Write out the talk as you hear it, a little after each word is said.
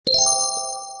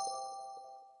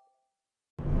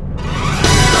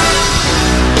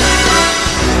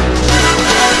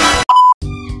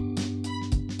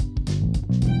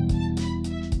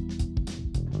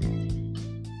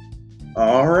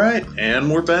All right,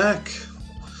 and we're back.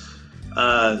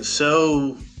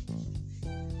 So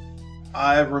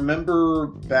I remember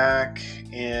back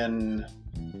in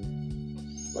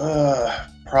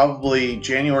probably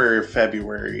January or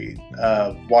February,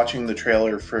 watching the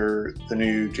trailer for the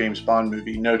new James Bond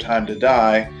movie, No Time to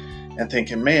Die, and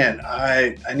thinking, man,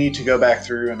 I need to go back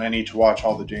through and I need to watch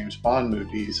all the James Bond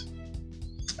movies.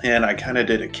 And I kind of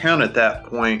did a count at that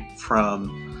point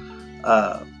from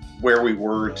where we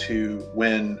were to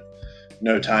when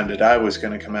No Time to Die was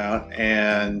going to come out,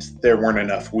 and there weren't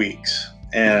enough weeks.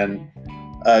 And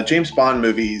James Bond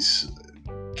movies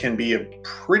can be a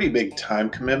pretty big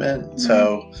time commitment. Mm-hmm.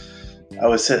 So I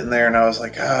was sitting there and I was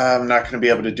like, I'm not going to be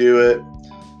able to do it.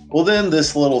 Well, then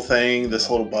this little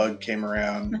bug came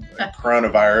around,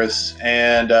 coronavirus,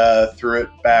 and threw it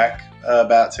back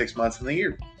about 6 months in the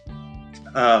year.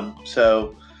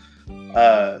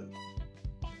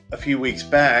 A few weeks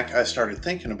back, I started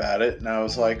thinking about it, and I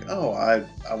was like, I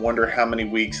wonder how many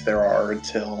weeks there are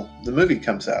until the movie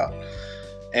comes out.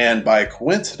 And by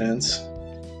coincidence,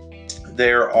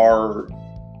 there are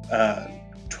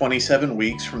 27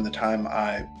 weeks from the time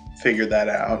I figured that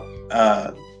out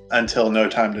until No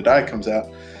Time to Die comes out.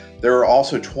 There are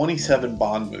also 27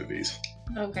 Bond movies.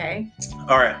 Okay.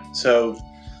 All right, so...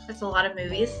 That's a lot of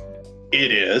movies.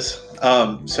 It is.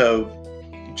 So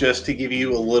just to give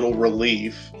you a little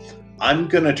relief, I'm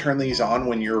going to turn these on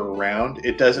when you're around.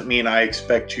 It doesn't mean I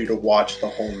expect you to watch the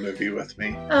whole movie with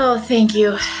me. Oh, thank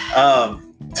you.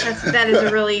 That is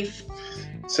a relief.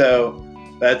 So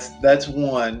that's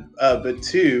one. But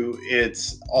two,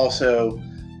 it's also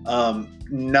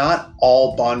not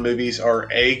all Bond movies are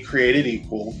created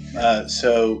equal.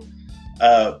 So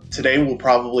today we'll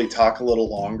probably talk a little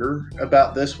longer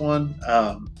about this one.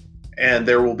 And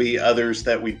there will be others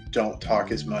that we don't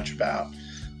talk as much about.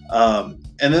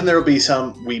 And then there will be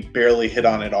some we barely hit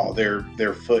on at all.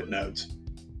 They're footnotes.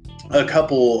 A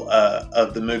couple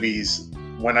of the movies,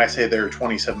 when I say there are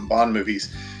 27 Bond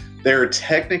movies, there are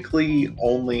technically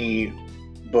only,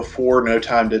 before No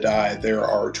Time to Die, there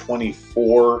are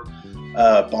 24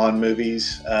 Bond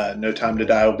movies. No Time to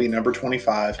Die will be number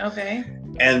 25. Okay.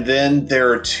 And then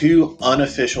there are two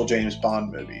unofficial James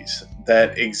Bond movies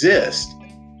that exist,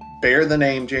 bear the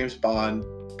name James Bond,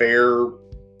 bear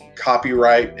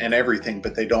copyright and everything,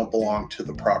 but they don't belong to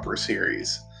the proper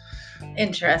series.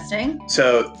 Interesting.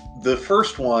 So the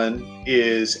first one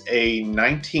is a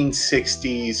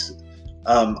 1960s,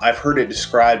 I've heard it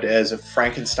described as a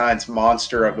Frankenstein's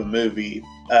monster of a movie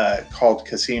called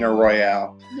Casino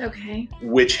Royale. Okay.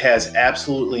 Which has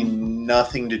absolutely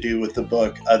nothing to do with the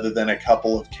book other than a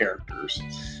couple of characters.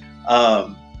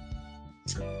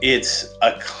 It's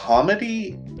a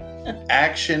comedy,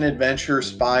 action, adventure,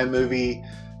 spy movie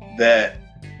that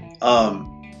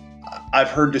I've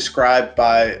heard described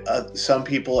by some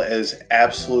people as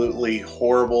absolutely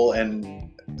horrible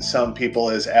and some people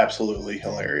as absolutely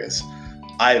hilarious.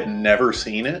 I have never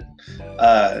seen it.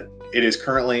 It is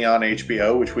currently on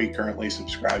HBO, which we currently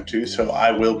subscribe to, so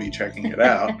I will be checking it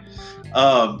out.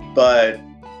 But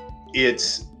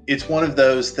it's one of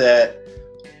those that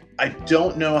I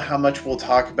don't know how much we'll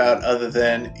talk about other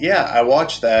than, I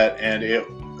watched that and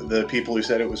the people who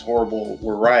said it was horrible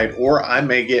were right, or I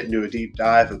may get into a deep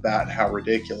dive about how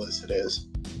ridiculous it is.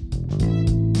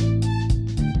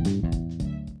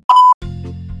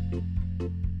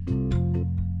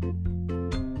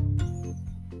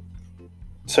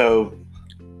 So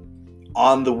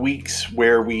on the weeks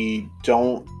where we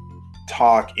don't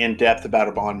talk in depth about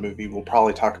a Bond movie, we'll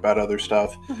probably talk about other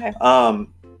stuff. Okay.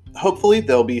 Hopefully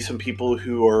there'll be some people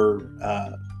who are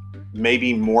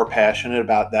maybe more passionate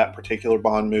about that particular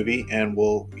Bond movie, and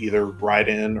will either write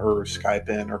in or Skype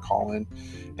in or call in,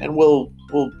 and we'll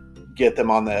get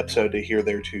them on the episode to hear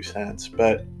their 2 cents.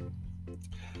 But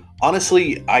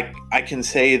honestly, I can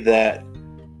say that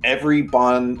every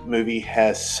Bond movie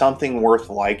has something worth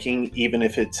liking, even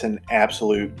if it's an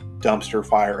absolute dumpster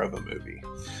fire of a movie.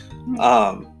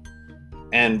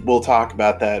 And we'll talk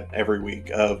about that every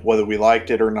week, of whether we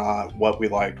liked it or not, what we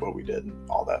liked, what we didn't,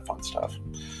 all that fun stuff.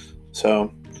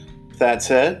 So, with that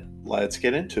said, let's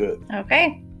get into it.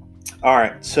 Okay. All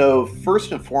right. So,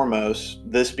 first and foremost,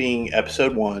 this being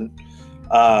episode 1,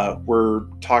 we're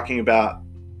talking about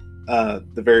the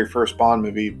very first Bond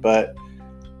movie. But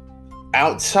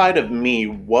outside of me,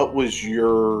 what was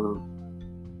your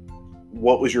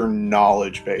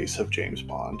knowledge base of James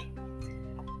Bond?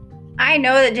 I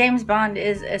know that James Bond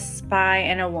is a spy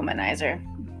and a womanizer.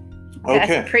 Okay.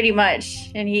 That's pretty much,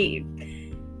 and he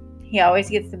always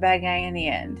gets the bad guy in the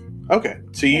end. Okay,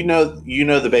 so you know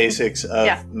the basics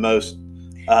of most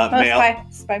Male.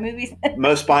 Spy movies.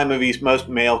 Most spy movies, most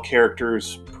male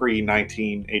characters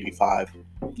pre-1985.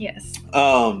 Yes.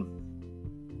 Oh,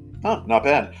 not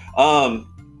bad.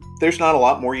 There's not a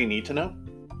lot more you need to know,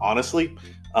 honestly.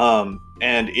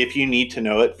 And if you need to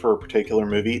know it for a particular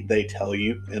movie, they tell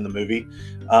you in the movie.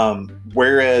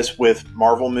 Whereas with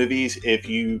Marvel movies, if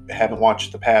you haven't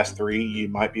watched the past 3, you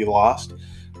might be lost.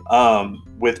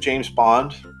 With James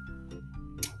Bond,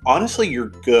 honestly, you're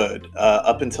good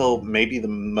up until maybe the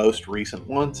most recent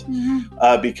ones,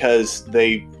 because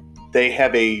they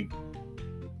have a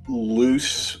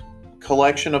loose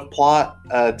collection of plot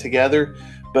together.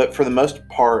 But for the most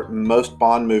part, most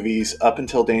Bond movies up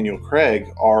until Daniel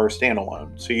Craig are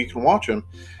standalone. So you can watch them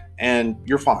and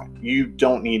you're fine. You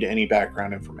don't need any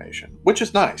background information, which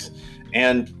is nice.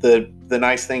 And the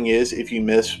nice thing is, if you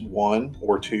miss 1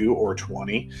 or 2 or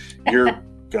 20, you're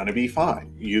going to be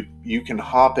fine. You can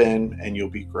hop in and you'll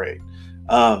be great.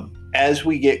 As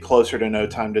we get closer to No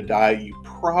Time to Die, you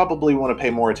probably want to pay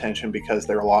more attention because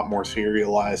they're a lot more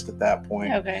serialized at that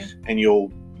point. Okay. And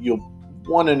you'll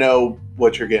want to know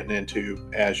what you're getting into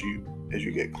as you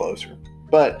get closer.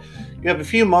 But you have a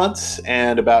few months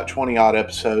and about 20 odd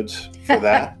episodes for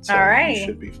that. So All right. You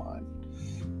should be fine.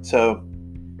 So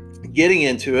getting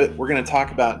into it, we're going to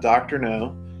talk about Dr.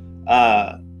 No,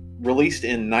 released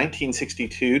in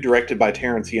 1962, directed by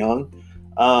Terrence Young.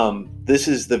 This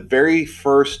is the very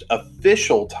first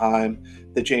official time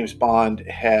that James Bond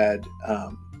had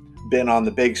been on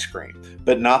the big screen,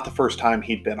 but not the first time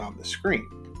he'd been on the screen.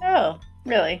 Oh,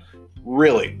 really?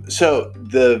 Really. So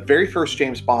the very first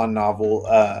James Bond novel,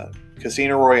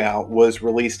 Casino Royale, was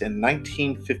released in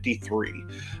 1953.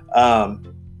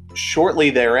 Shortly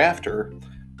thereafter,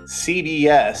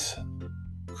 CBS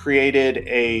created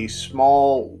a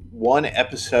small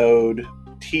 1-episode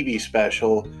TV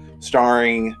special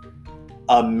starring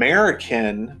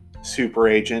American super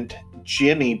agent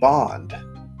Jimmy Bond.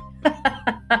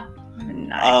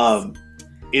 Nice.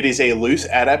 It is a loose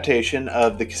adaptation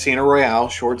of the Casino Royale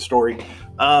short story,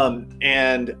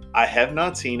 and I have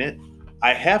not seen it.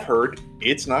 I have heard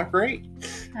it's not great.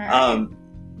 All right.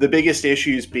 The biggest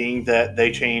issues being that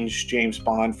they changed James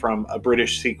Bond from a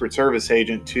British Secret Service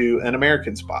agent to an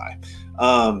American spy.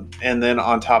 And then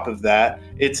on top of that,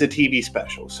 it's a TV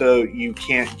special, so you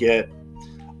can't get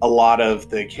a lot of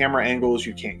the camera angles.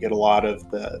 You can't get a lot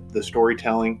of the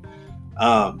storytelling.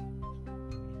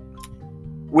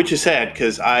 Which is sad,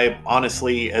 because I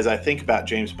honestly, as I think about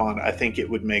James Bond, I think it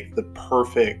would make the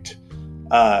perfect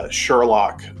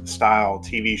Sherlock-style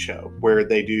TV show where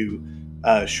they do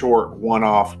short,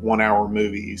 one-off, 1-hour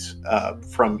movies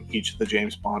from each of the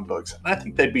James Bond books. And I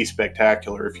think they'd be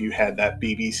spectacular if you had that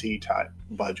BBC-type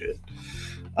budget.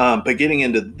 But getting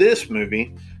into this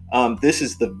movie, this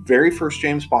is the very first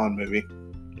James Bond movie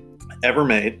ever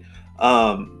made.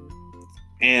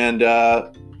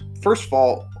 First of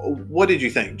all, what did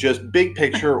you think? Just big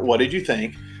picture, what did you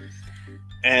think?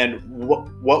 And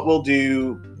what we'll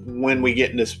do when we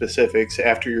get into specifics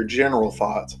after your general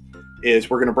thoughts is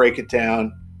we're going to break it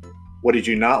down. What did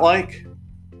you not like?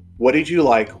 What did you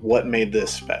like? What made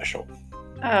this special?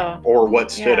 Oh. Or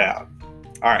what stood out?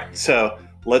 All right, so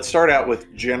let's start out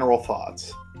with general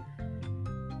thoughts.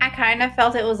 I kind of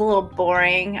felt it was a little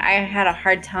boring. I had a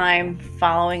hard time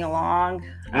following along.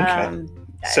 Okay.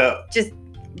 So just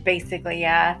basically,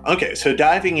 yeah. Okay, so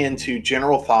diving into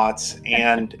general thoughts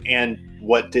and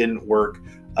what didn't work,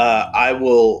 I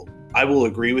will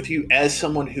agree with you. As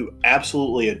someone who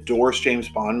absolutely adores James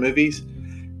Bond movies,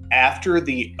 after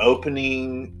the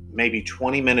opening maybe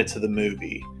 20 minutes of the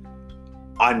movie,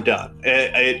 I'm done.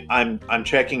 I'm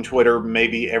checking Twitter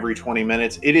maybe every 20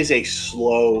 minutes. It is a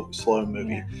slow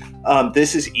movie. Yeah.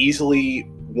 This is easily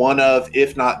one of,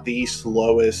 if not the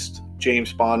slowest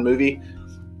James Bond movie.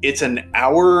 It's an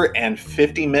hour and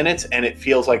 50 minutes, and it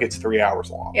feels like it's 3 hours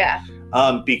long. Yeah.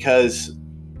 Because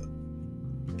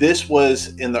this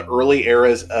was in the early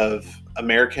eras of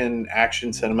American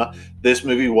action cinema. This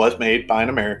movie was made by an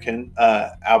American.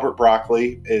 Albert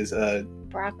Broccoli is a...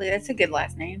 Broccoli, that's a good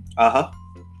last name. Uh-huh.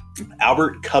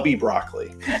 Albert Cubby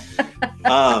Broccoli.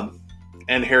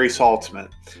 And Harry Saltzman.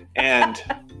 And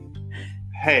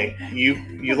hey,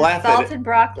 you laugh at it. Salted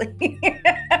broccoli.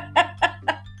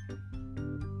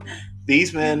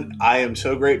 These men, I am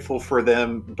so grateful for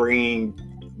them bringing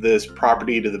this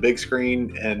property to the big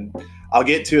screen, and I'll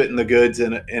get to it in the goods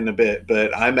in a bit,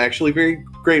 but I'm actually very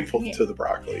grateful to the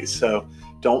Broccolis. So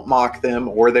don't mock them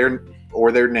or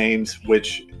their names,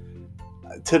 which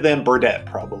to them, Burdette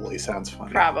probably sounds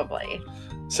funny. Probably.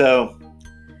 So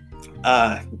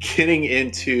getting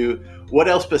into what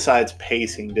else besides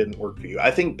pacing didn't work for you?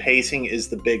 I think pacing is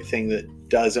the big thing that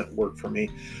doesn't work for me.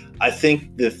 I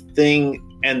think the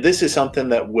thing, and this is something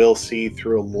that we'll see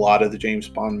through a lot of the James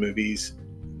Bond movies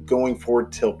going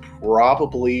forward till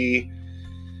probably,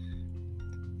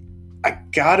 I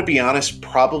gotta be honest,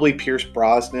 probably Pierce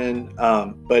Brosnan,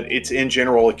 but it's in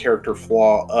general a character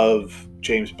flaw of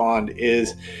James Bond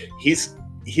is he's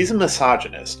a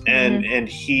misogynist, and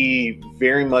he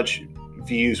very much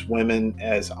views women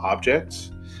as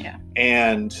objects. Yeah.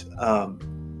 And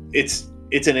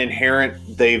it's an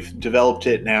inherent, they've developed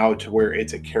it now to where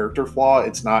it's a character flaw.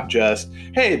 It's not just,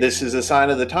 hey, this is a sign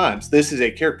of the times. This is a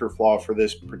character flaw for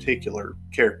this particular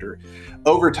character.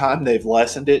 Over time, they've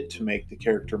lessened it to make the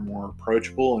character more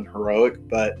approachable and heroic.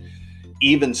 But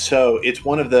even so, it's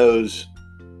one of those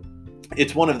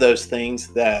things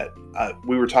that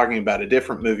we were talking about a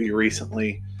different movie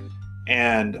recently.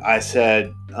 And I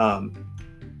said,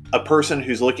 a person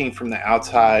who's looking from the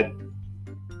outside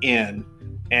in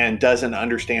and doesn't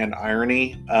understand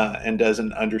irony and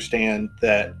doesn't understand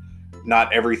that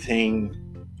not everything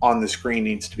on the screen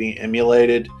needs to be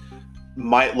emulated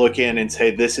might look in and say,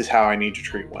 this is how I need to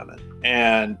treat women.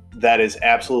 And that is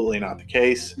absolutely not the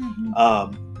case.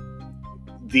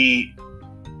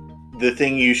 The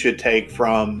thing you should take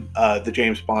from the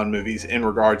James Bond movies in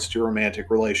regards to romantic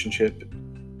relationship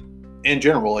in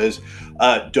general is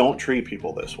don't treat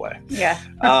people this way. Yeah.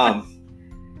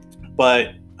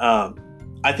 But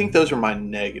I think those are my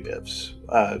negatives.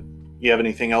 You have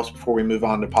anything else before we move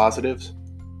on to positives?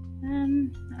 I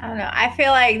don't know. I feel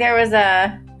like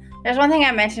there's one thing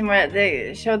I mentioned where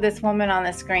they showed this woman on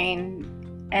the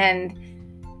screen, and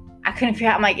I couldn't figure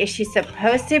out, I'm like, is she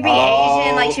supposed to be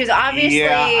Asian? Like, she was obviously...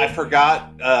 Yeah, I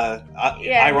forgot.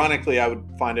 Ironically, I would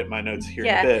find it in my notes here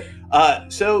in a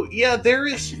bit. So, yeah, there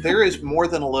is more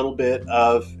than a little bit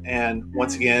of, and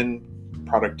once again,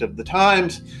 product of the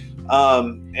times,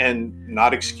 and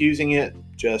not excusing it,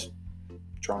 just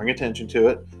drawing attention to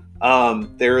it.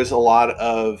 There is a lot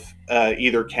of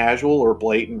either casual or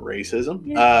blatant racism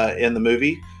in the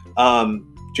movie.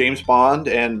 James Bond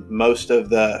and most of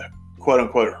the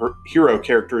quote-unquote hero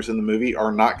characters in the movie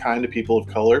are not kind to people of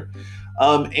color.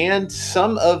 And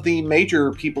some of the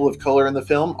major people of color in the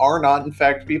film are not, in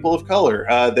fact, people of color.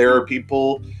 There are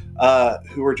people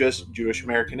who are just Jewish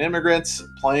American immigrants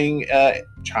playing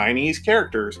Chinese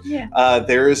characters. Yeah.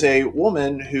 There is a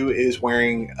woman who is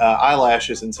wearing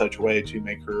eyelashes in such a way to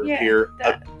make her appear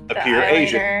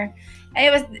Asian.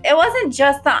 And it wasn't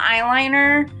just the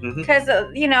eyeliner, because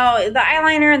the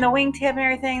eyeliner and the wingtip and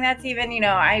everything. That's even,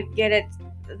 I get it.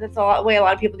 That's the way a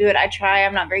lot of people do it. I try.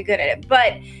 I'm not very good at it,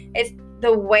 but it's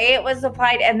the way it was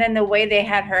applied, and then the way they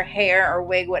had her hair or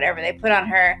wig, whatever they put on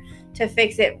her to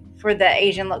fix it for the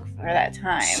Asian look for that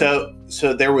time.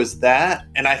 So there was that,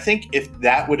 and I think if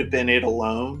that would have been it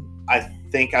alone, I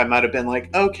think I might have been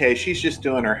like, okay, she's just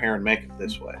doing her hair and makeup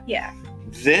this way. Yeah.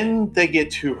 Then they get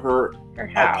to her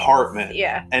apartment,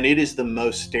 and it is the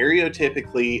most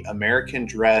stereotypically American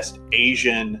dressed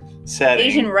Asian setting.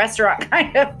 Asian restaurant,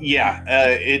 kind of. Yeah,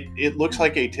 it looks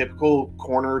like a typical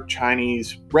corner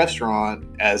Chinese restaurant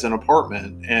as an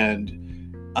apartment, and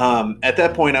at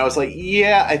that point I was like,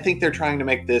 yeah, I think they're trying to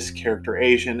make this character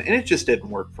Asian, and it just didn't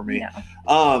work for me.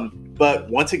 No. But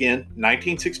once again,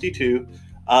 1962,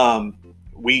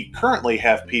 we currently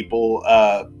have people,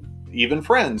 even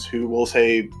friends, who will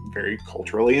say very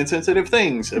culturally insensitive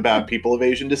things about people of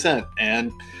Asian descent,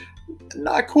 and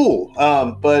not cool.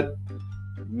 But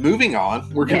moving on,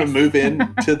 we're going to move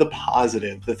into the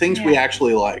positive, the things we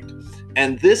actually liked.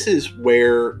 And this is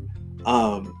where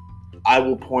I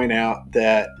will point out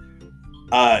that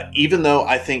even though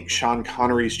I think Sean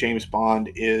Connery's James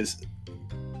Bond is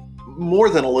more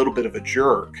than a little bit of a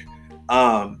jerk,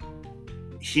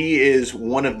 he is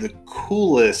one of the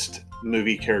coolest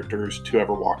movie characters to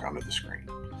ever walk onto the screen.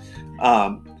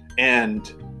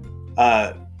 And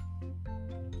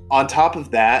on top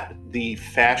of that, the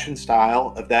fashion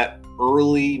style of that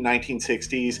early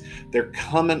 1960s, they're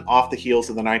coming off the heels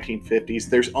of the 1950s.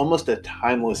 There's almost a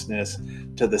timelessness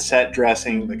to the set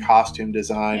dressing, the costume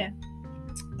design,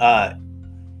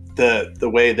 the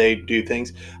way they do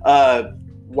things.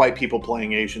 White people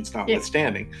playing Asians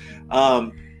notwithstanding.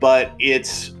 But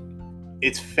it's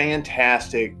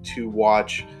fantastic to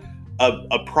watch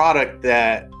a product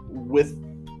that, with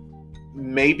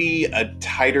maybe a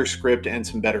tighter script and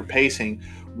some better pacing,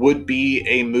 would be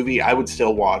a movie I would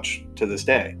still watch to this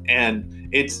day. And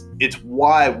it's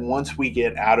why once we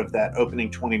get out of that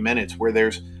opening 20 minutes where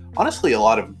there's honestly a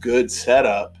lot of good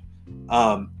setup,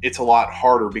 it's a lot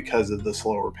harder because of the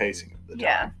slower pacing of the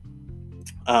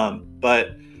time.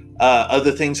 But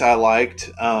other things I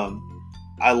liked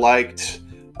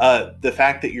the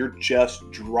fact that you're just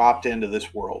dropped into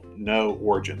this world, no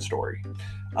origin story.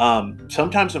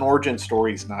 Sometimes an origin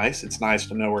story is nice. It's nice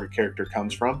to know where a character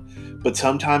comes from, but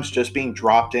sometimes just being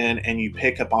dropped in and you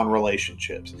pick up on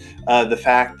relationships. The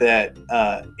fact that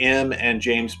M and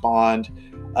James Bond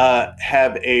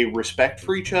have a respect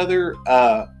for each other,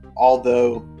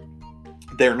 although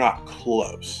they're not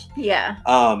close. Yeah.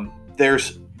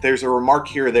 There's a remark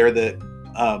here or there that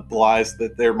belies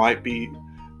that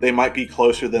they might be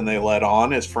closer than they let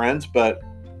on as friends, but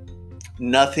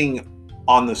nothing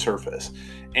on the surface.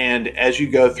 And as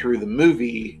you go through the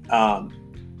movie,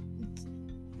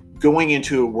 going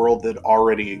into a world that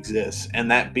already exists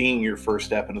and that being your first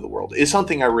step into the world is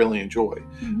something I really enjoy.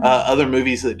 Mm-hmm. Other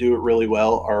movies that do it really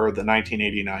well are the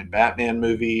 1989 Batman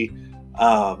movie.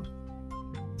 I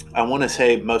want to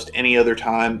say most any other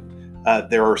time,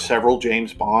 there are several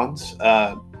James Bonds.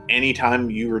 Anytime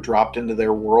you are dropped into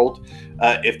their world,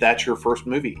 if that's your first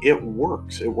movie, it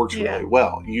works. It works really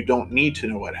well. You don't need to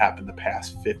know what happened the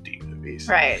past 50 movies.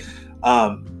 Right.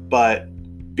 But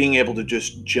being able to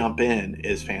just jump in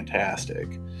is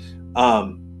fantastic.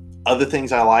 Other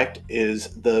things I liked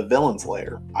is the villain's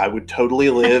lair. I would totally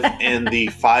live in the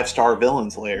 5-star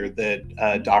villain's lair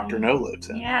that Dr. No lives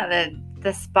in. Yeah,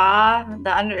 the spa,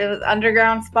 it was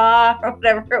underground spa or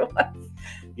whatever it was.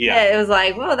 Yeah, it was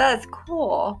like, whoa, that's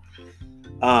cool.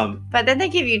 But then they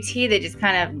give you tea that just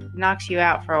kind of knocks you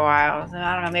out for a while. So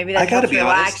I don't know, maybe that helps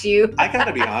relax you. I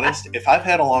gotta be honest, if I've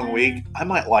had a long week, I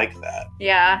might like that.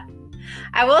 Yeah.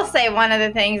 I will say one of the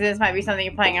things, this might be something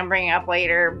you're planning on bringing up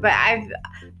later, but I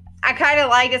kind of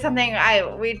liked it, something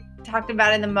we talked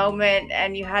about in the moment,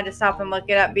 and you had to stop and look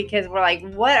it up because we're like,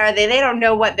 what are they? They don't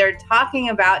know what they're talking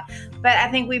about. But I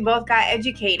think we both got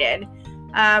educated.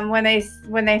 When they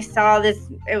saw this,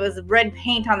 it was red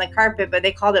paint on the carpet, but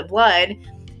they called it blood.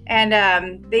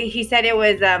 And he said it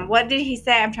was, what did he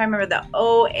say? I'm trying to remember the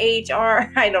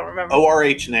OHR. I don't remember.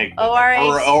 ORH negative.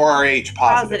 Or ORH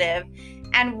positive.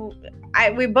 And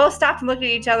we both stopped and looked at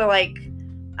each other like,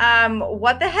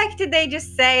 what the heck did they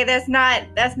just say? That's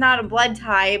not a blood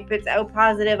type. It's O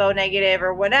positive, O negative,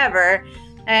 or whatever.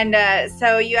 And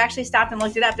so you actually stopped and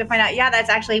looked it up to find out, yeah, that's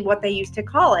actually what they used to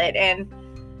call it. And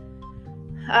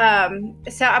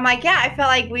so I'm like, yeah, I felt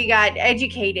like we got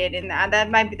educated in that.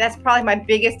 That's probably my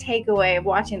biggest takeaway of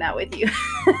watching that with you.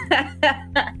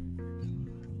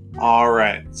 All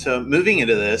right. So moving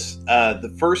into this, I'm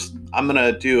going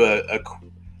to do a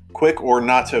quick or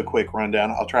not so quick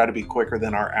rundown. I'll try to be quicker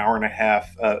than our hour and a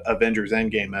half Avengers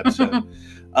Endgame episode.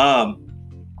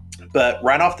 But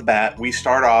right off the bat, we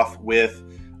start off with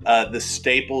the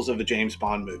staples of a James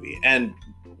Bond movie. And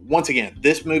once again,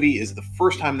 this movie is the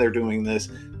first time they're doing this.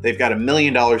 They've got $1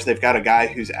 million. They've got a guy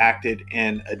who's acted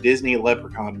in a Disney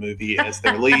Leprechaun movie as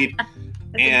their lead.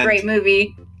 That's a great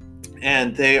movie.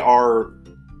 And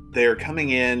they're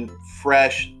coming in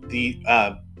fresh. The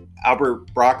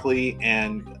Albert Broccoli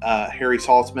and Harry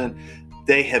Saltzman,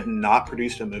 they have not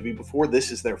produced a movie before.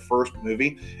 This is their first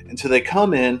movie. And so they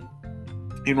come in,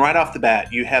 and right off the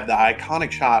bat, you have the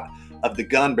iconic shot of the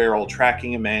gun barrel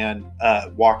tracking a man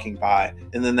walking by,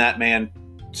 and then that man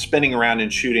spinning around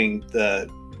and shooting the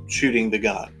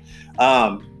gun.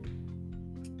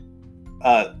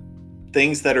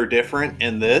 Things that are different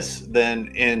in this than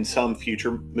in some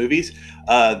future movies.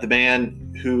 The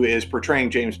man who is portraying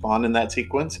James Bond in that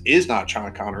sequence is not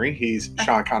Sean Connery. He's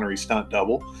Sean Connery's stunt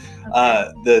double.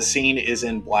 Okay. The scene is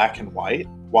in black and white,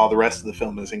 while the rest of the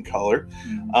film is in color.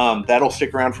 Mm-hmm. That'll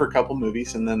stick around for a couple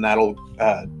movies, and then that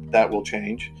will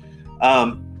change.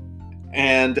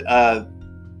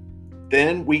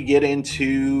 Then we get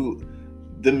into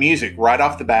the music right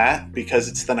off the bat, because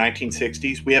it's the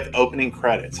 1960s. We have opening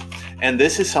credits, and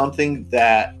this is something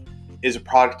that is a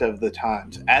product of the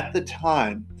times. At the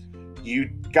time, you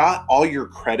got all your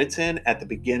credits in at the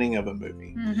beginning of a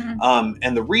movie. Mm-hmm.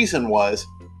 And the reason was,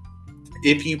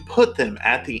 if you put them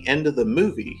at the end of the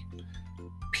movie,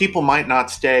 people might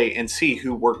not stay and see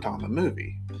who worked on the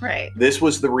movie. Right. This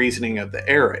was the reasoning of the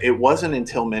era. It wasn't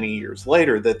until many years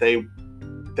later that they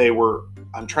were,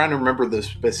 I'm trying to remember the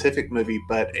specific movie,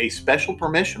 but a special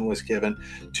permission was given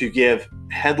to give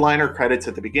headliner credits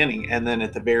at the beginning, and then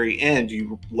at the very end,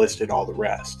 you listed all the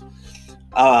rest.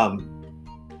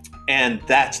 And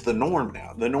that's the norm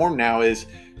now. The norm now is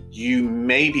you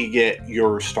maybe get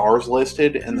your stars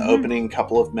listed in the opening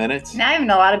couple of minutes. Now even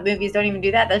a lot of movies don't even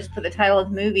do that. They just put the title of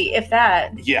the movie, if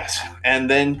that. Yes. And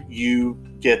then you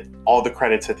get all the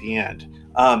credits at the end.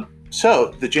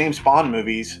 So the James Bond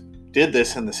movies did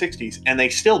this in the 60s, and they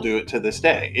still do it to this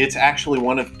day. It's actually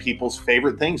one of people's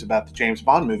favorite things about the James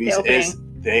Bond movies is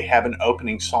they have an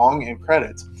opening song and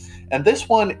credits. And this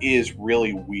one is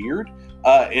really weird.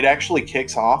 It actually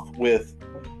kicks off with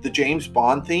the James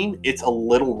Bond theme, it's a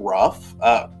little rough.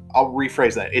 I'll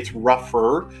rephrase that. It's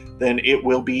rougher than it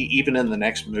will be even in the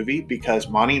next movie because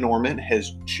Monty Norman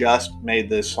has just made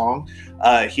this song.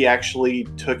 He actually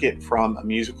took it from a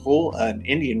musical, an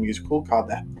Indian musical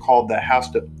called the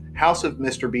House of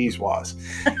Mr. Beeswax.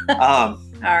 All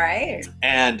right.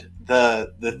 And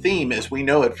the theme, as we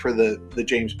know it for the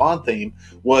James Bond theme,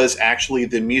 was actually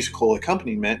the musical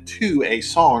accompaniment to a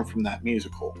song from that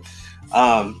musical.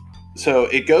 So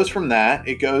it goes from that.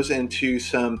 It goes into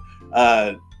some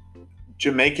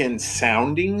Jamaican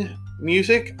sounding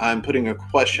music. I'm putting a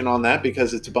question on that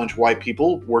because it's a bunch of white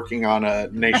people working on a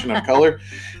Nation of Color.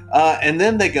 And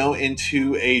then they go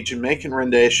into a Jamaican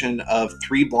rendition of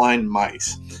Three Blind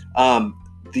Mice.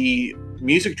 The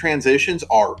music transitions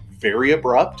are very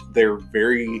abrupt. They're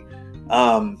very,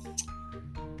 I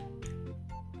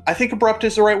think abrupt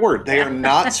is the right word. They are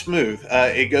not smooth.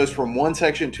 It goes from one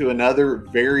section to another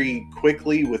very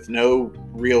quickly with no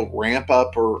real ramp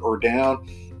up or down.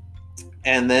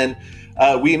 And then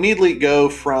we immediately go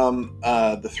from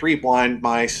the Three Blind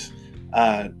Mice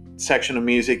section of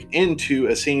music into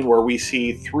a scene where we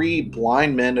see three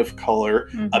blind men of color,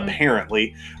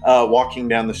 apparently, walking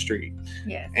down the street.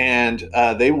 Yes. And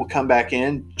they will come back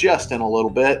in just in a little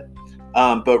bit.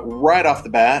 But right off the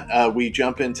bat, we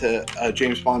jump into a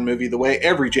James Bond movie the way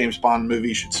every James Bond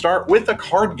movie should start, with a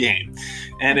card game.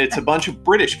 And it's a bunch of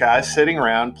British guys sitting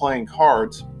around playing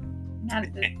cards. Now,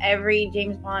 does every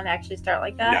James Bond actually start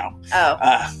like that? No.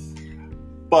 Oh.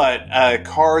 But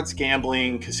cards,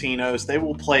 gambling, casinos, they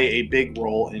will play a big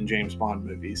role in James Bond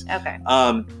movies. Okay.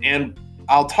 And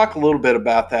I'll talk a little bit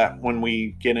about that when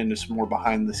we get into some more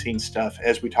behind-the-scenes stuff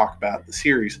as we talk about the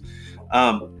series.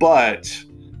 But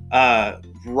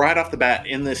right off the bat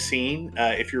in this scene,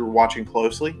 if you're watching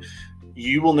closely,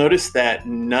 you will notice that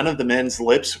none of the men's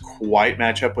lips quite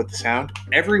match up with the sound.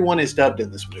 Everyone is dubbed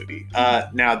in this movie.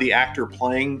 Now, the actor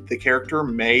playing the character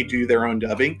may do their own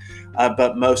dubbing,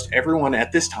 but most everyone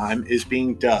at this time is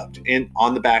being dubbed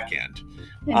on the back end.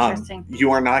 Interesting.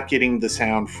 You are not getting the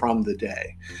sound from the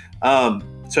day.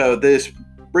 So this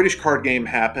British card game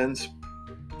happens.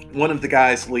 One of the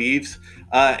guys leaves,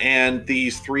 and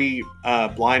these three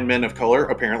blind men of color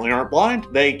apparently aren't blind.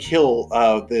 They kill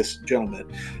this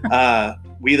gentleman.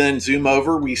 We then zoom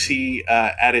over. We see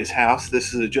at his house,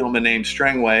 this is a gentleman named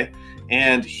Strangway,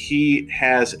 and he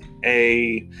has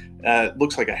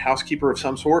looks like a housekeeper of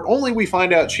some sort. Only we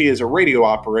find out she is a radio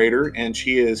operator, and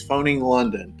she is phoning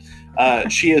London.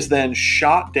 She is then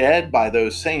shot dead by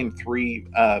those same three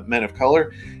men of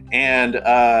color, and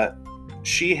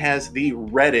she has the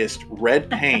reddest red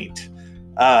paint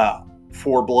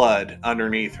for blood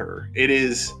underneath her. It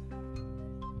is,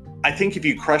 I think if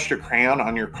you crushed a crayon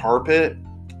on your carpet,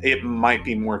 it might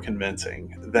be more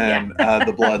convincing than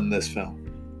the blood in this film.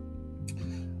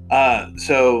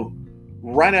 So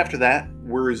right after that,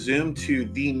 we're zoomed to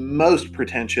the most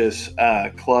pretentious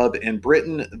club in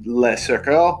Britain, Le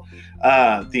Cercle,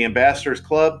 the Ambassadors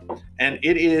Club. And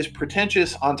it is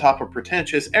pretentious on top of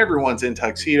pretentious. Everyone's in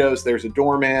tuxedos. There's a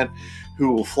doorman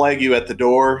who will flag you at the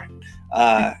door.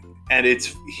 And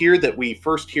it's here that we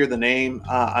first hear the name.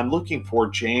 I'm looking for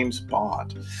James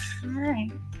Bond. All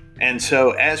right. And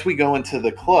so as we go into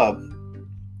the club,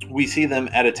 we see them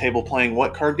at a table playing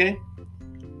what card game?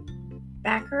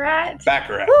 Baccarat?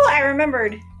 Baccarat. Ooh, I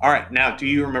remembered. All right. Now, do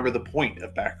you remember the point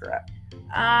of Baccarat?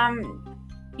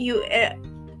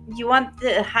 You want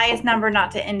the highest number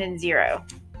not to end in 0.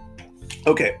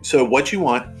 Okay. So what you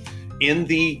want in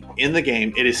the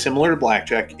game, it is similar to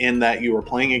blackjack in that you are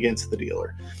playing against the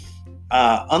dealer.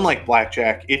 Unlike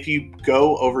blackjack, if you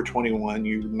go over 21,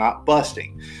 you're not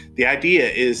busting. The idea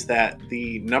is that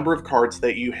the number of cards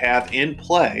that you have in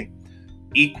play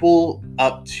equal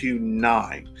up to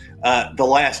 9. The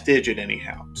last digit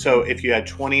anyhow. So if you had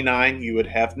 29, you would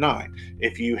have 9.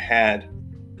 If you had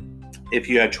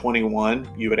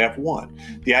 21, you would have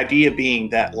 1. The idea being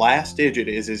that last digit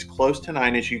is as close to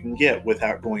 9 as you can get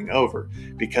without going over,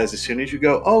 because as soon as you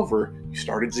go over, you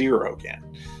start at 0 again.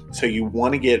 So you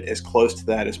want to get as close to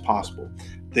that as possible.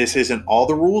 This isn't all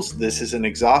the rules. This isn't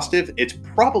exhaustive. It's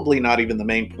probably not even the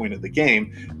main point of the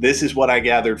game. This is what I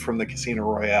gathered from the Casino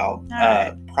Royale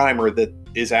primer that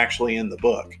is actually in the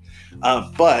book.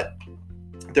 But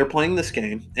they're playing this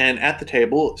game, and at the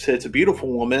table sits a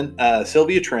beautiful woman,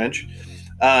 Sylvia Trench,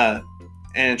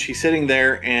 and she's sitting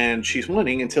there and she's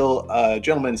winning until a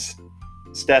gentleman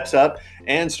steps up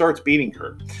and starts beating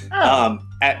her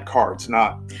at cards.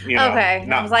 Not, okay.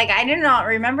 Not, I was like, I did not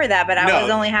remember that, but I was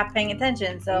only half paying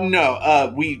attention. So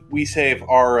no, we save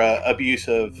our abuse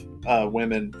of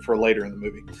women for later in the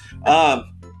movie.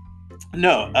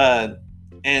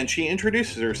 And she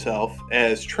introduces herself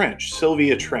as Trench,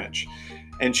 Sylvia Trench.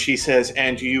 And she says,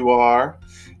 "And you are?"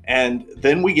 And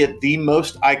then we get the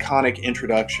most iconic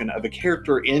introduction of a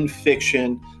character in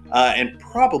fiction and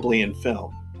probably in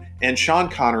film. And Sean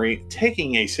Connery,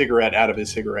 taking a cigarette out of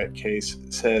his cigarette case,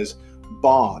 says,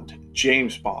 "Bond,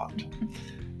 James Bond."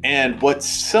 And what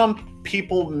some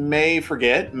people may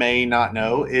forget, may not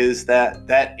know, is that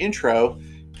that intro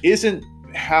isn't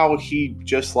how he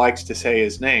just likes to say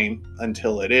his name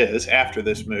until it is after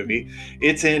this movie.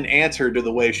 It's in answer to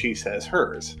the way she says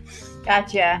hers.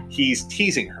 Gotcha. He's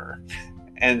teasing her.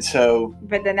 And so...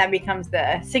 But then that becomes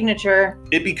the signature.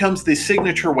 It becomes the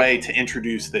signature way to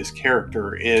introduce this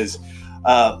character is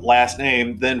last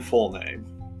name, then full name.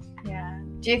 Yeah.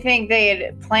 Do you think they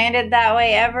had planned it that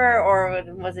way ever, or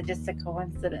was it just a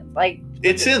coincidence? Like,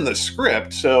 it's in the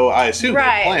script, so I assume they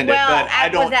planned it. But I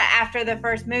don't. Was that after the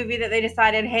first movie that they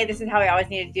decided, hey, this is how we always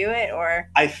need to do it, or?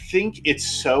 I think it's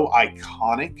so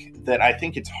iconic that I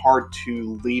think it's hard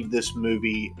to leave this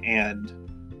movie and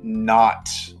not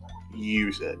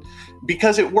use it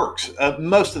because it works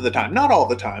most of the time. Not all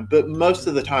the time, but most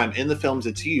of the time in the films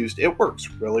it's used, it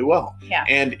works really well. Yeah.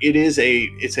 And it's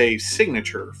a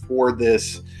signature for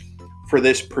this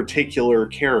particular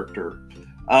character.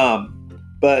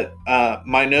 But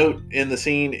my note in the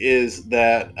scene is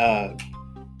that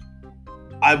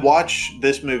I watch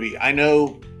this movie. I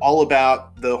know all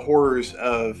about the horrors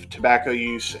of tobacco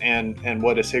use and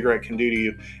what a cigarette can do to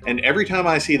you. And every time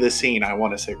I see this scene, I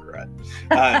want a cigarette.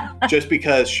 Just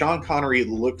because Sean Connery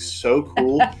looks so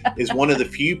cool, is one of the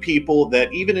few people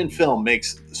that even in film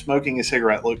makes smoking a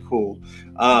cigarette look cool.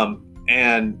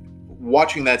 And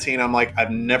watching that scene, I'm like,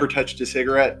 I've never touched a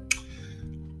cigarette.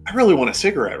 I really want a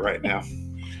cigarette right now.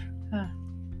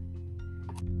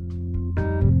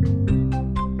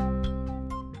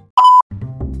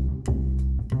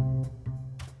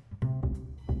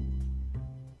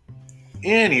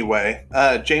 Anyway,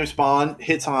 James Bond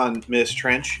hits on Miss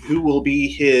Trench, who will be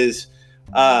his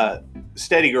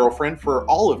steady girlfriend for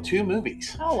all of 2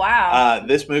 movies. Oh, wow.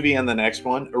 This movie and the next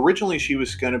one. Originally, she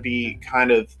was going to be kind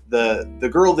of the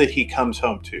girl that he comes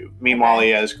home to. Meanwhile, he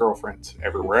has girlfriends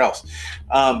everywhere else.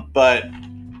 But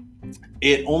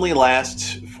it only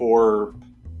lasts for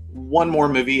one more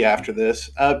movie after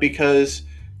this because...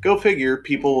 Go figure,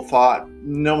 people thought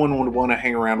no one would want to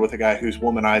hang around with a guy who's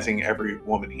womanizing every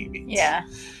woman he meets. Yeah.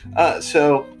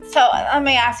 So let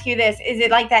me ask you this. Is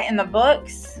it like that in the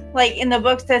books? Like in the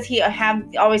books, does he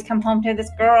always come home to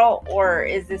this girl, or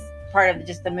is this part of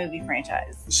just the movie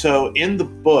franchise? So in the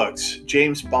books,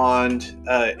 James Bond,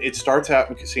 it starts out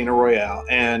in Casino Royale,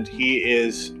 and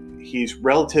he's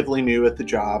relatively new at the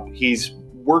job. He's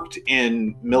worked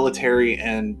in military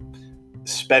and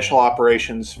special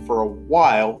operations for a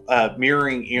while,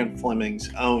 mirroring Ian Fleming's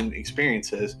own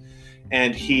experiences,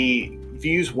 and he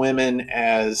views women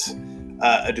as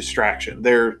a distraction.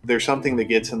 They're something that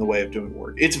gets in the way of doing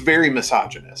work. It's very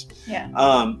misogynist. Yeah.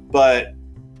 But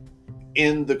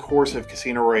in the course of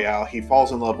Casino Royale, he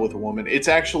falls in love with a woman. It's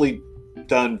actually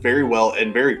done very well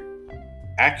and very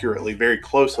accurately, very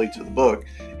closely to the book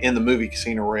in the movie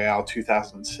Casino Royale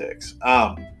 2006.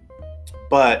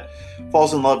 But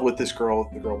falls in love with this girl.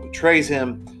 The girl betrays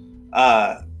him,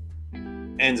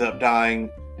 ends up dying.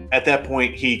 At that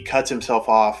point, he cuts himself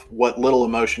off. What little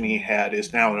emotion he had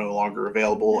is now no longer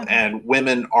available, and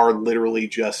women are literally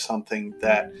just something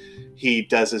that he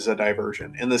does as a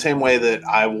diversion. In the same way that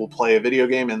I will play a video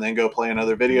game and then go play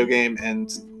another video game,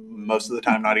 and most of the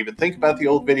time not even think about the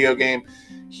old video game,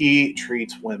 he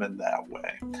treats women that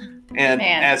way. And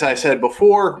as I said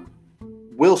before,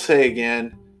 will say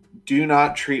again, do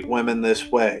not treat women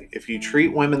this way. If you treat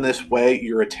women this way,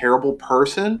 you're a terrible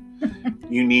person.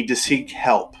 You need to seek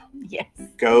help. Yes.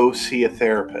 Go see a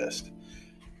therapist.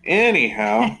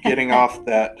 Anyhow, getting off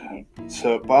that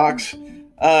soapbox,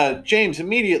 James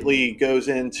immediately goes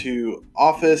into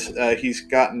office. He's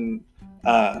gotten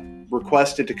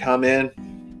requested to come in.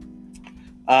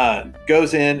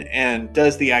 Goes in and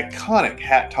does the iconic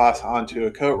hat toss onto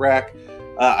a coat rack.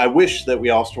 I wish that we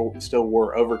all still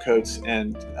wore overcoats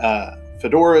and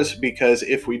fedoras, because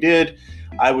if we did,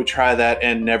 I would try that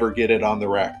and never get it on the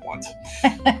rack once.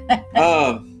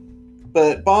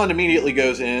 But Bond immediately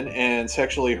goes in and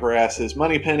sexually harasses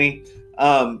Moneypenny,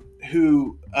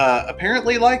 who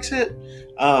apparently likes it,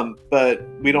 but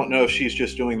we don't know if she's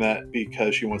just doing that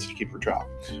because she wants to keep her job.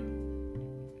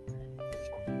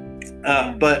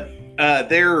 But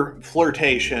their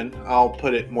flirtation, I'll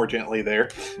put it more gently there,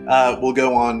 will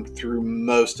go on through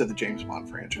most of the James Bond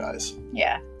franchise.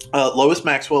 Yeah. Lois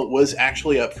Maxwell was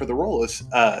actually up for the role as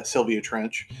Sylvia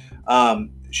Trench.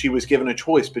 She was given a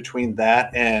choice between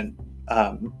that and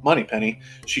Moneypenny.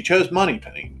 She chose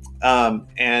Moneypenny.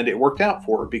 And it worked out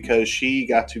for her because she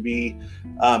got to be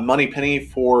Moneypenny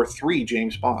for 3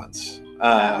 James Bonds.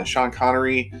 Wow. Sean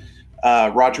Connery,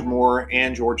 Roger Moore,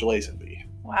 and George Lazenby.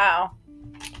 Wow.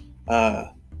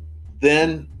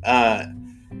 Then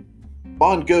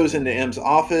Bond goes into M's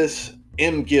office.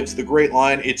 M gives the great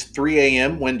line, "It's 3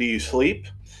 a.m. When do you sleep?"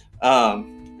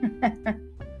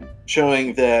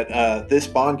 Showing that this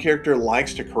Bond character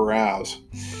likes to carouse.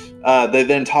 They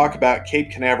then talk about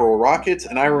Cape Canaveral rockets,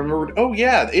 and I remembered, oh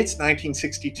yeah, it's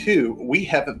 1962. We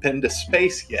haven't been to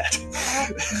space yet.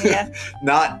 Yeah.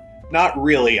 Not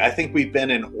really. I think we've been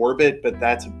in orbit, but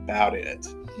that's about it.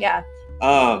 Yeah.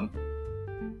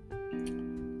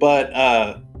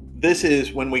 But this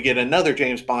is when we get another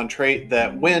James Bond trait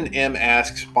that when M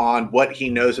asks Bond what he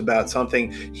knows about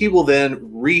something, he will then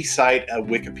recite a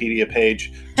Wikipedia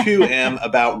page to M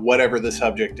about whatever the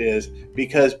subject is,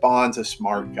 because Bond's a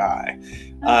smart guy.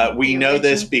 We know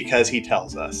this because he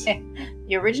tells us.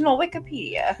 The original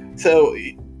Wikipedia. So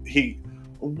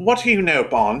what do you know,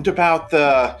 Bond, about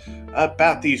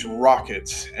these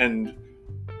rockets?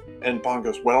 And Bond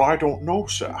goes, well, I don't know,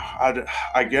 sir.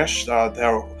 I guess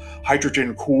they're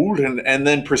hydrogen cooled, and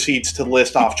then proceeds to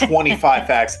list off 25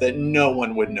 facts that no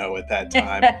one would know at that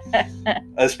time,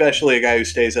 especially a guy who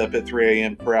stays up at 3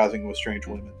 a.m. carousing with strange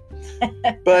women.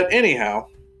 But anyhow,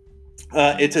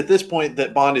 it's at this point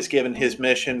that Bond is given his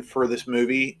mission for this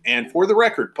movie. And for the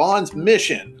record, Bond's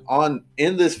mission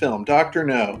in this film, Dr.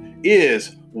 No,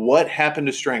 is what happened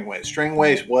to Strangways.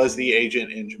 Strangways was the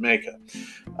agent in Jamaica.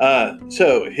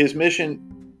 So his mission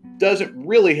doesn't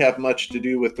really have much to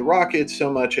do with the rockets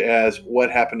so much as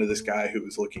what happened to this guy who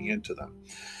was looking into them.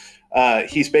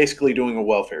 He's basically doing a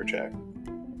welfare check.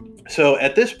 So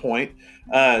at this point,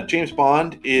 James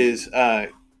Bond is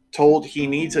told he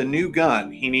needs a new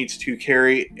gun. He needs to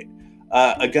carry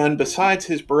a gun besides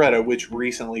his Beretta, which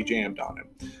recently jammed on him.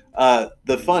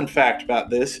 The fun fact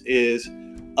about this is,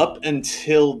 up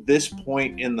until this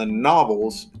point in the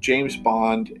novels, James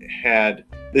Bond had...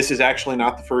 This is actually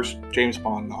not the first James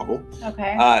Bond novel.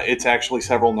 Okay. It's actually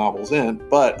several novels in,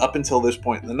 but up until this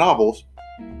point in the novels,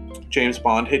 James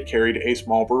Bond had carried a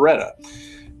small Beretta.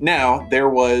 Now, there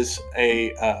was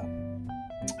a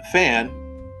fan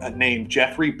named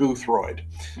Jeffrey Boothroyd,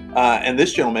 and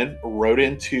this gentleman wrote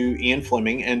into Ian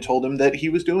Fleming and told him that he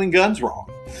was doing guns wrong.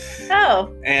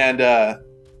 Oh. And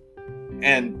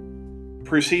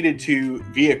proceeded to,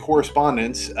 via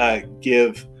correspondence,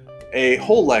 give a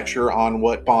whole lecture on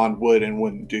what Bond would and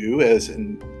wouldn't do as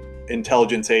an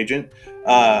intelligence agent.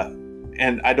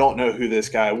 And I don't know who this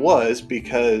guy was,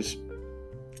 because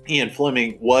Ian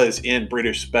Fleming was in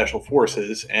British Special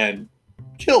Forces and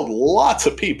killed lots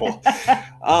of people.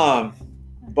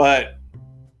 But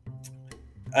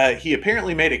he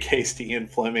apparently made a case to Ian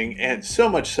Fleming, and so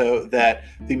much so that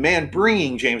the man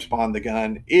bringing James Bond the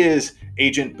gun is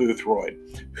Agent Boothroyd,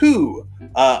 who,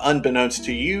 unbeknownst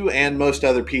to you and most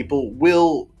other people,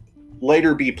 will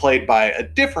later be played by a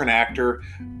different actor,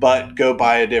 but go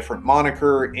by a different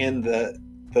moniker in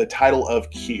the title of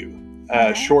Q,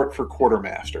 short for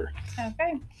Quartermaster.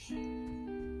 Okay.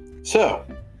 So,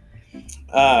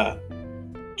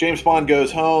 James Bond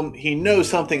goes home. He knows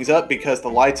something's up because the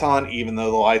light's on, even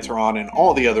though the lights are on in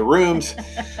all the other rooms.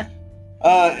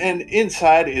 And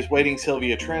inside is waiting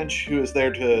Sylvia Trench, who is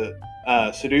there to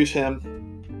seduce him.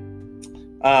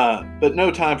 But no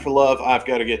time for love. I've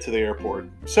got to get to the airport.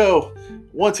 So,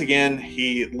 once again,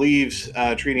 he leaves,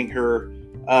 treating her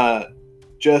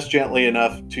just gently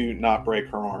enough to not break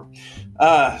her arm.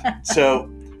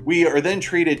 So... We are then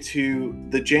treated to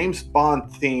the James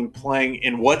Bond theme playing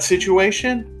in what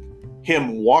situation?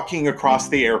 Him walking across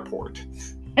the airport.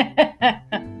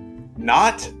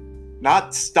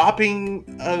 Not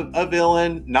stopping a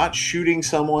villain, not shooting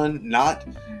someone, not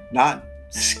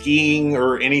skiing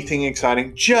or anything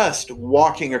exciting, just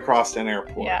walking across an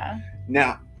airport. Yeah.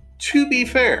 Now, to be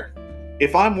fair,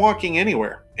 if I'm walking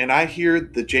anywhere and I hear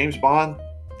the James Bond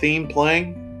theme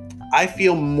playing, I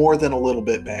feel more than a little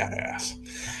bit badass.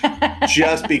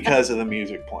 Just because of the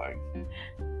music playing.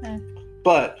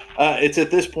 But it's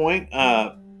at this point,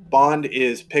 Bond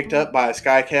is picked up by a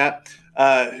skycap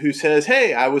who says,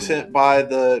 "Hey, I was sent by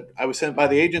the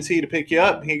agency to pick you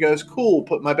up." He goes, "Cool,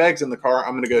 put my bags in the car.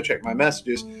 I'm going to go check my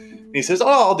messages." And he says, "Oh,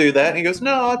 I'll do that." And he goes,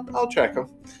 "No, I'll check them."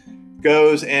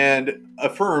 Goes and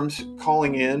affirms,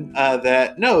 calling in,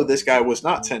 that no, this guy was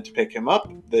not sent to pick him up.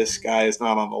 This guy is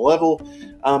not on the level,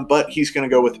 but he's going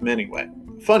to go with him anyway.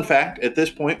 Fun fact, at this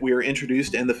point, we are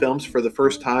introduced in the films for the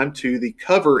first time to the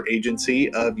cover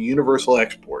agency of Universal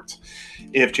Exports.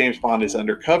 If James Bond is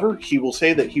undercover, he will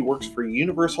say that he works for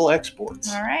Universal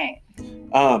Exports. All right.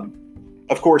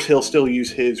 of course, he'll still use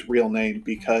his real name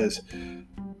because,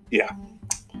 yeah.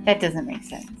 That doesn't make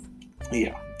sense.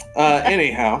 Yeah.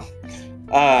 Anyhow,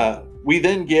 we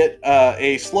then get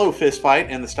a slow fist fight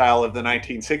in the style of the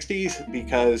 1960s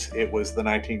because it was the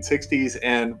 1960s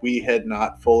and we had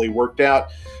not fully worked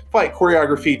out fight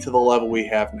choreography to the level we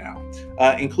have now,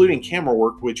 including camera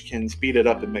work, which can speed it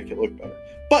up and make it look better.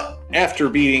 But after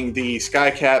beating the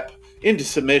Skycap into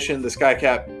submission, the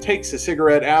Skycap takes a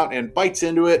cigarette out and bites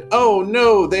into it. Oh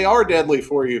no, they are deadly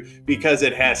for you because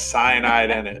it has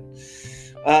cyanide in it.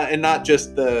 And not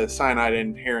just the cyanide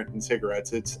inherent in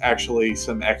cigarettes, it's actually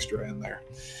some extra in there.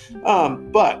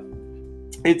 But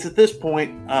it's at this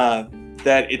point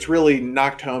that it's really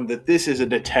knocked home that this is a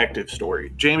detective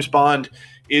story. James Bond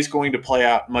is going to play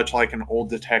out much like an old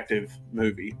detective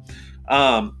movie.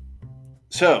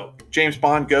 So James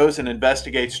Bond goes and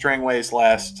investigates Strangway's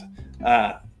last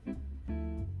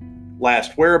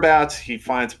whereabouts. He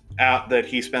finds out that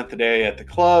he spent the day at the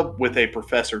club with a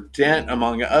Professor Dent,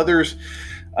 among others.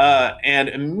 And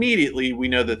immediately we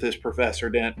know that this Professor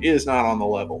Dent is not on the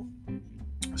level.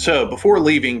 So before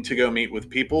leaving to go meet with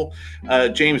people,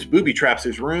 James booby traps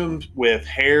his room with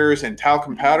hairs and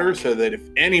talcum powder so that if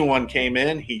anyone came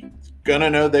in, he's gonna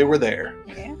know they were there.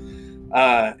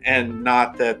 Yeah. And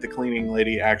not that the cleaning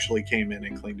lady actually came in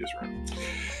and cleaned his room.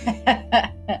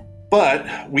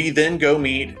 But we then go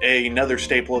meet another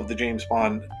staple of the James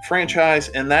Bond franchise,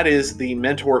 and that is the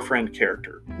mentor-friend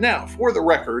character. Now, for the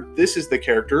record, this is the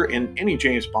character in any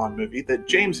James Bond movie that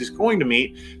James is going to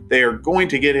meet. They are going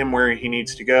to get him where he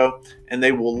needs to go, and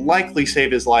they will likely save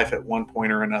his life at one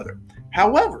point or another.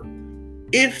 However,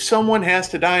 if someone has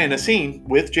to die in a scene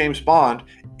with James Bond,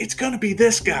 it's going to be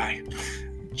this guy.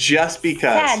 Just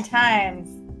because. Sad times.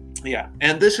 Yeah,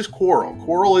 and this is Quarrel.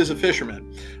 Quarrel is a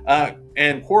fisherman.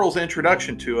 And Quarrel's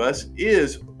introduction to us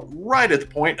is right at the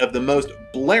point of the most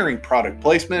blaring product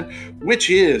placement, which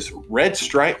is Red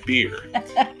Stripe beer,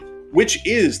 which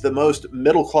is the most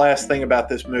middle-class thing about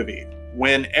this movie.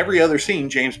 When every other scene,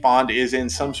 James Bond is in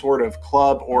some sort of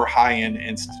club or high-end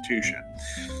institution.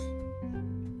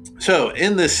 So,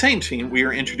 in this same scene, we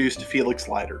are introduced to Felix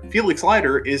Leiter. Felix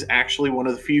Leiter is actually one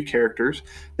of the few characters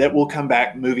that will come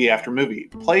back movie after movie,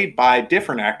 played by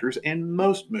different actors in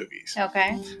most movies.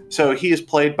 Okay. So, he is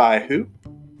played by who?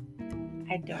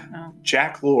 I don't know.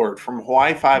 Jack Lord from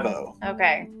Hawaii Five-0.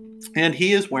 Okay. And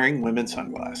he is wearing women's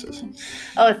sunglasses.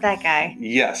 Oh, it's that guy.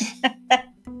 Yes.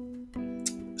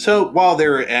 So, while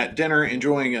they're at dinner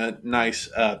enjoying a nice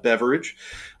beverage,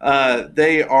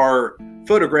 they are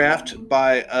photographed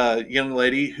by a young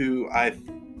lady who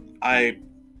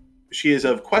she is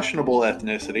of questionable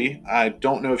ethnicity. I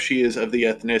don't know if she is of the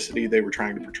ethnicity they were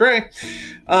trying to portray.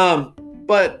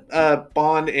 But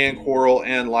Bond and Quarrel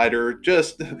and Leiter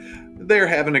they're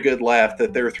having a good laugh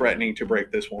that they're threatening to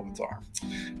break this woman's arm.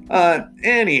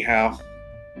 Anyhow,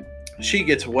 she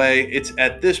gets away. It's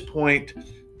at this point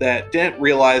that Dent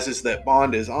realizes that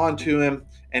Bond is onto him,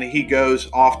 and he goes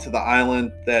off to the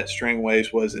island that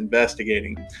Strangways was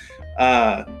investigating.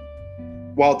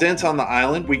 While Dent's on the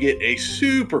island, we get a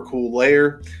super cool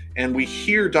lair, and we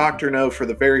hear Dr. No for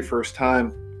the very first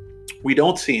time. We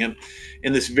don't see him.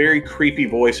 In this very creepy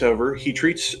voiceover, he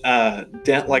treats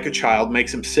Dent like a child,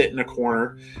 makes him sit in a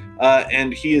corner,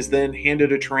 and he is then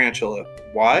handed a tarantula.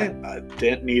 Why?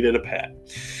 Dent needed a pet.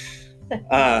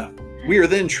 We are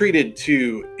then treated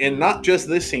to, in not just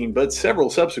this scene, but several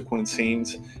subsequent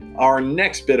scenes, our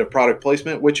next bit of product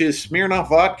placement, which is Smirnoff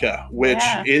Vodka, which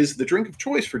is the drink of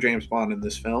choice for James Bond in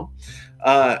this film.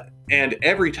 And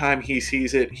every time he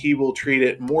sees it, he will treat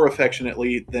it more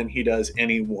affectionately than he does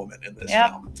any woman in this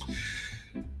film.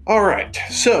 All right,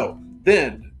 so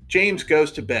then James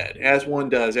goes to bed, as one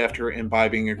does after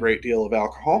imbibing a great deal of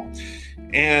alcohol.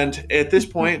 And at this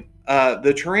point,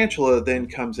 the tarantula then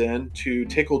comes in to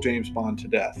tickle James Bond to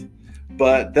death.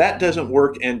 But that doesn't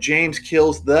work, and James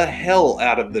kills the hell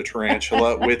out of the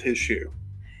tarantula with his shoe.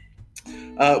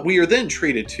 We are then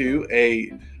treated to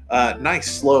a nice,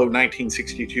 slow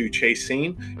 1962 chase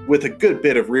scene with a good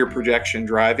bit of rear projection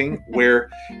driving, where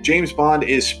James Bond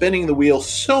is spinning the wheel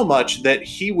so much that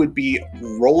he would be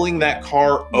rolling that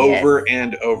car over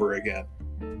and over again.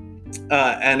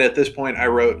 And at this point, I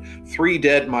wrote 3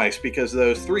 dead mice because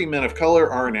those 3 men of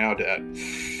color are now dead.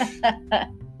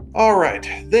 All right,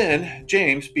 then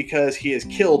James, because he has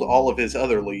killed all of his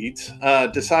other leads,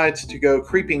 decides to go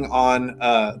creeping on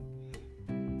a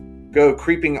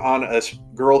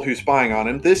girl who's spying on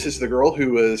him. This is the girl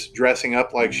who was dressing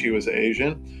up like she was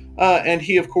Asian. And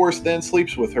he, of course, then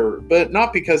sleeps with her, but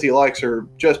not because he likes her,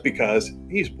 just because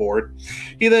he's bored.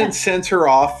 He then sends her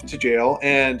off to jail,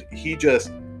 and he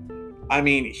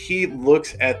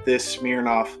looks at this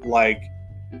Smirnoff like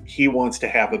he wants to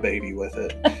have a baby with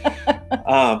it.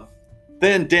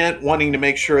 Then Dent, wanting to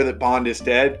make sure that Bond is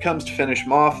dead, comes to finish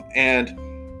him off, and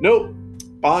nope,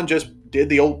 Bond just did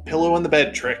the old pillow in the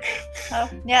bed trick. Oh,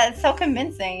 yeah, it's so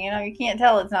convincing. You can't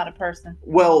tell it's not a person.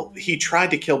 Well, he tried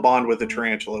to kill Bond with a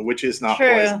tarantula, which is not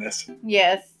poisonous.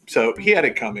 Yes. So he had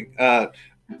it coming.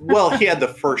 Well, he had the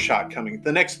first shot coming.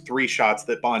 The next 3 shots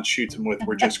that Bond shoots him with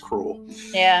were just cruel.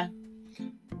 Yeah.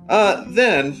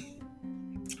 Then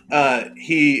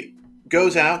he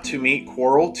goes out to meet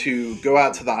Quarrel to go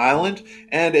out to the island.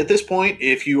 And at this point,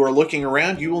 if you are looking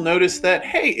around, you will notice that,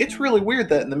 hey, it's really weird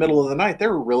that in the middle of the night,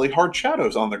 there were really hard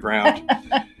shadows on the ground.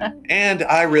 And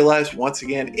I realized once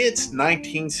again, it's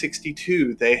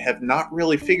 1962. They have not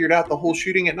really figured out the whole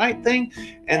shooting at night thing.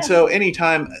 And so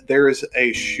anytime there is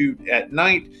a shoot at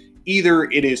night, either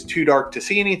it is too dark to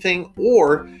see anything,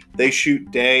 or they shoot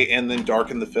day and then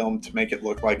darken the film to make it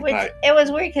look like night. It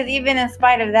was weird because even in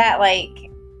spite of that, like,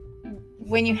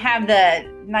 when you have the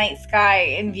night sky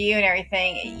in view and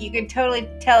everything, you could totally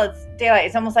tell it's daylight.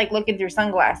 It's almost like looking through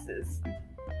sunglasses.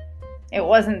 It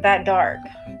wasn't that dark.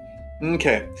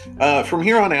 Okay. From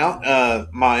here on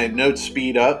out, my notes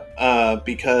speed up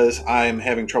because I'm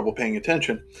having trouble paying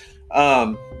attention.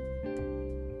 I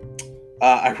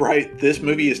write, this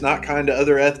movie is not kind to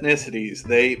other ethnicities.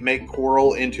 They make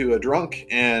Quarrel into a drunk,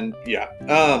 and yeah.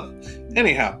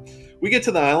 Anyhow, we get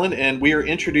to the island, and we are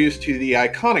introduced to the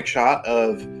iconic shot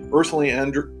of Ursula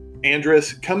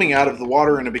Andress coming out of the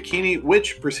water in a bikini,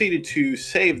 which proceeded to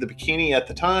save the bikini at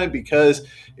the time because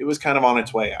it was kind of on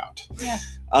its way out. Yeah.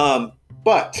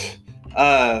 But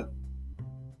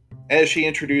as she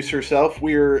introduced herself,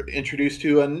 we're introduced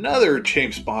to another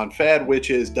James Bond fad,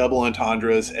 which is double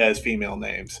entendres as female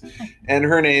names. And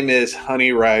her name is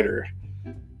Honey Rider.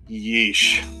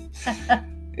 Yeesh.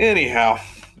 Anyhow,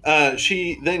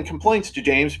 she then complains to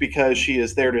James because she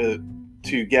is there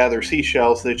to gather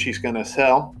seashells that she's going to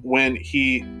sell when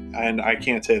he, and I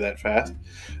can't say that fast,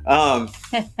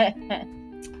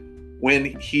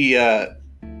 when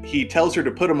he tells her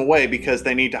to put them away because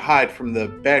they need to hide from the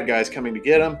bad guys coming to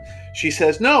get them. She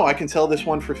says, no, I can sell this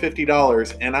one for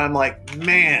 $50. And I'm like,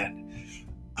 man,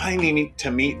 I need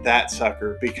to meet that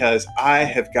sucker because I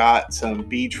have got some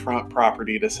beachfront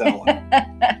property to sell him.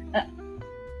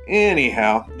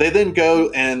 Anyhow, they then go,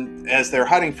 and as they're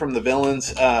hiding from the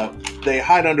villains, they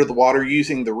hide under the water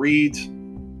using the reeds.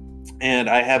 And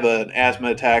I have an asthma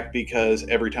attack because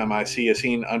every time I see a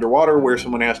scene underwater where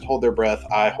someone has to hold their breath,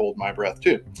 I hold my breath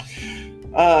too.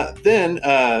 Then,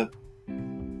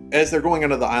 as they're going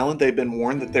onto the island, they've been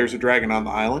warned that there's a dragon on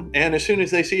the island. And as soon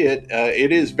as they see it,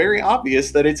 it is very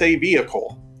obvious that it's a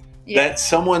vehicle. Yeah. That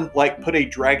someone put a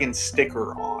dragon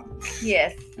sticker on.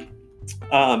 Yes.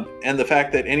 And the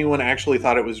fact that anyone actually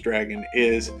thought it was dragon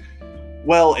is,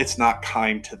 well, it's not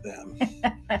kind to them.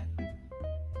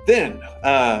 Then,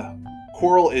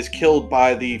 Quarrel is killed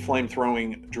by the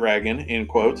flame-throwing dragon, in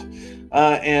quotes,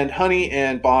 and Honey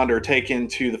and Bond are taken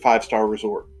to the 5-star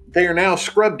resort. They are now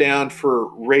scrubbed down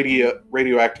for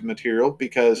radioactive material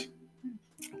because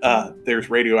there's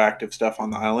radioactive stuff on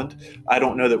the island. I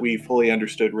don't know that we fully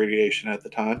understood radiation at the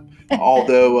time,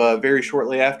 although very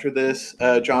shortly after this,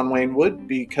 John Wayne would,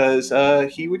 because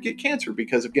he would get cancer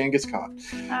because of Genghis Khan.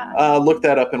 Look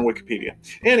that up in Wikipedia.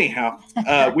 Anyhow,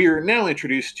 we are now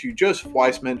introduced to Joseph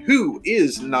Weissman, who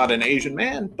is not an Asian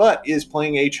man, but is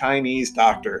playing a Chinese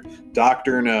doctor,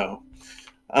 Dr. No.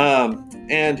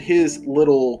 And his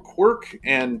little quirk,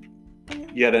 and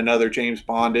yet another James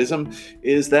Bondism,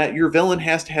 is that your villain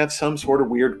has to have some sort of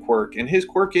weird quirk, and his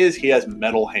quirk is he has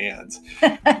metal hands.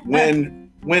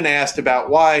 When asked about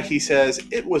why, he says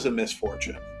it was a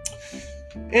misfortune.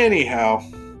 Anyhow,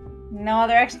 no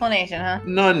other explanation, huh?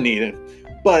 None needed.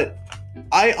 But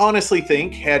I honestly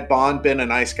think had Bond been a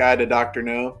nice guy to Dr.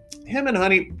 No, him and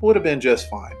Honey would have been just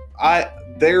fine.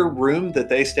 Their room that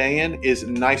they stay in is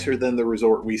nicer than the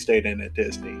resort we stayed in at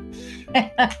Disney.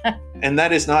 And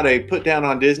that is not a put down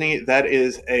on Disney. That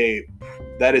is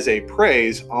a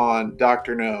praise on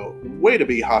Dr. No. Way to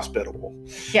be hospitable.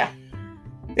 Yeah.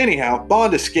 Anyhow,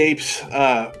 Bond escapes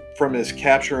from his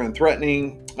capture and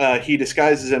threatening. He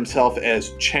disguises himself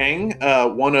as Chang,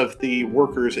 one of the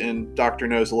workers in Dr.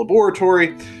 No's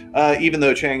laboratory, even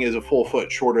though Chang is a full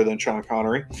foot shorter than Sean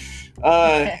Connery.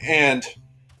 And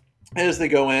as they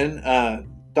go in,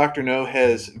 Dr. No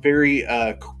has very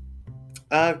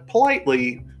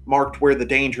politely marked where the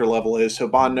danger level is, so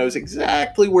Bond knows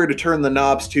exactly where to turn the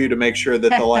knobs to make sure that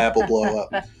the lab will blow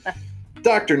up.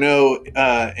 Dr. No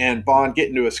and Bond get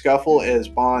into a scuffle as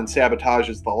Bond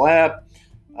sabotages the lab.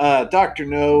 Dr.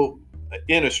 No,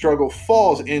 in a struggle,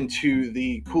 falls into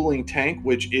the cooling tank,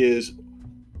 which is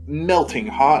melting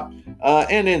hot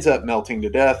and ends up melting to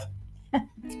death.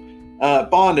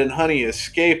 Bond and Honey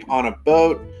escape on a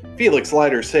boat. Felix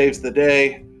Leiter saves the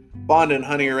day. Bond and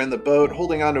Honey are in the boat,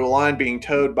 holding onto a line being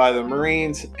towed by the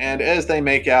Marines, and as they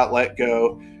make out, let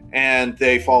go, and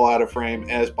they fall out of frame,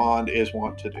 as Bond is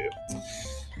wont to do.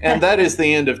 And that is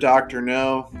the end of Dr.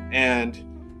 No, and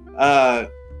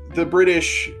the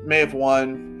British may have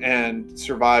won and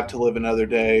survived to live another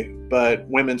day, but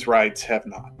women's rights have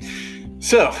not.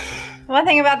 So... One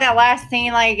thing about that last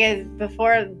scene, like, is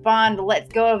before Bond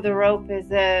lets go of the rope as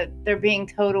they're being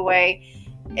towed away,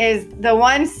 is the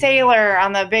one sailor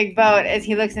on the big boat, as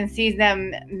he looks and sees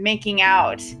them making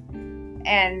out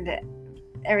and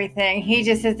everything, he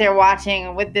just sits there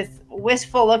watching with this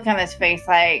wistful look on his face,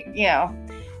 like, you know,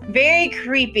 very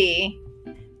creepy.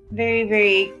 Very,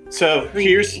 very So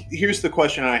creepy. here's the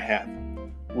question I have.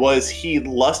 Was he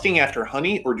lusting after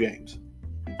Honey or James?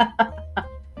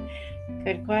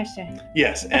 Good question.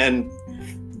 Yes, and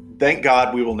thank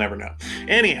God we will never know.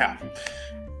 Anyhow,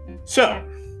 so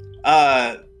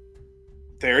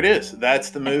there it is.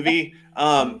 That's the movie.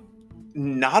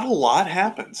 Not a lot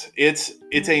happens. It's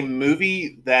a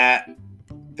movie that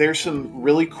there's some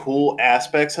really cool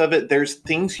aspects of it. There's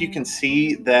things you can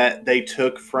see that they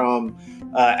took from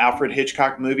Alfred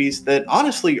Hitchcock movies that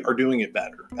honestly are doing it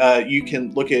better. You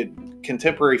can look at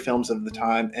contemporary films of the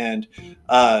time, and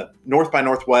North by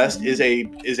Northwest is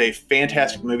a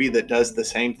fantastic movie that does the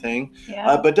same thing,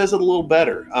 but does it a little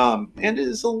better, and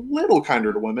is a little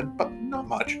kinder to women, but not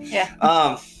much.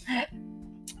 Yeah.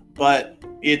 But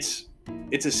it's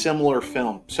a similar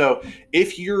film. So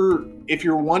if you're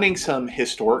wanting some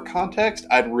historic context,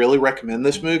 I'd really recommend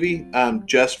this movie.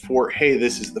 Just for, hey,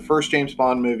 this is the first James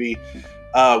Bond movie.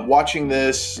 Watching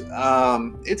this,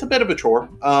 it's a bit of a chore.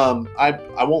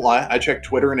 I won't lie. I checked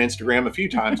Twitter and Instagram a few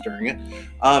times during it.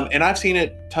 And I've seen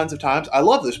it tons of times. I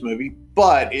love this movie,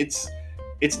 but it's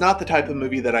not the type of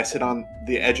movie that I sit on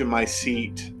the edge of my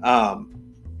seat,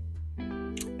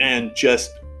 and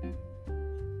just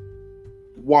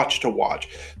watch.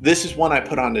 This is one I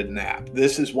put on to nap.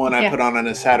 This is one I put on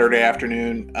a Saturday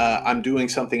afternoon. I'm doing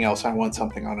something else. I want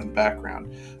something on in the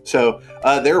background. So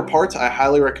there are parts I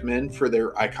highly recommend for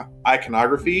their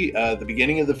iconography. The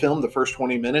beginning of the film, the first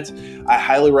 20 minutes, I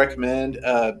highly recommend.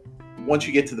 Once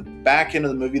you get to the back end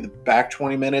of the movie, the back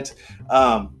 20 minutes,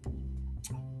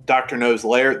 Dr. No's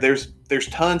lair, there's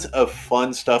tons of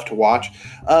fun stuff to watch.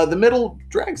 The middle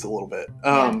drags a little bit.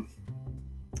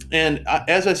 And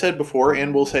as I said before,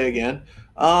 and we'll say again,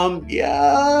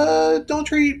 don't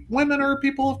treat women or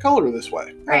people of color this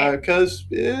way, because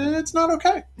it's not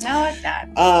okay. No, it's not.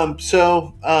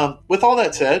 With all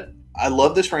that said, I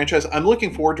love this franchise. I'm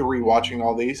looking forward to rewatching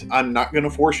all these. I'm not going to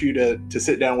force you to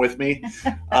sit down with me.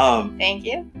 Thank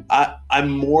you. I'm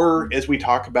more, as we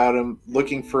talk about them,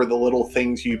 looking for the little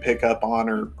things you pick up on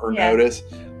or notice.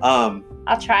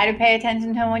 I'll try to pay attention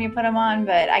to them when you put them on,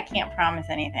 but I can't promise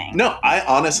anything. No,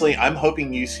 I'm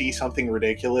hoping you see something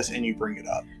ridiculous and you bring it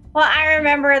up. Well, I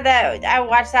remember that I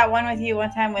watched that one with you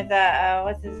one time with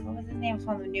what's his name? It's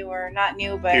one of the newer, not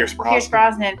new, but Pierce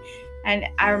Brosnan. And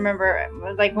I remember,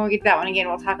 like, when we get to that one again,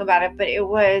 we'll talk about it. But it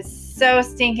was so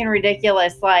stinking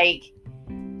ridiculous. Like,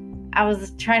 I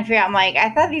was trying to figure out, I'm like,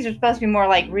 I thought these were supposed to be more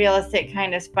like realistic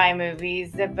kind of spy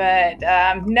movies, but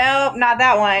nope, not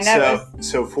that one.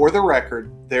 So for the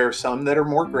record, there are some that are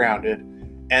more grounded,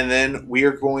 and then we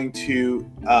are going to,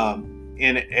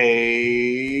 in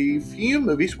a few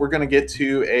movies, we're going to get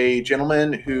to a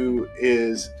gentleman who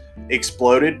is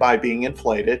exploded by being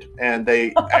inflated, and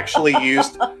they actually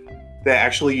used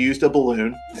a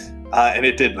balloon, and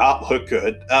it did not look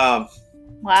good.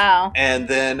 Wow. And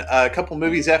then a couple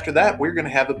movies after that, we're going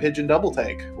to have a pigeon double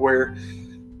take, where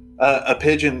a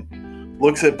pigeon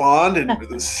looks at Bond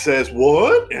and says,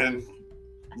 "What?" and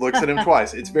looks at him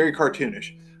twice. It's very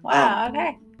cartoonish. Wow,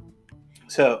 okay.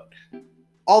 So,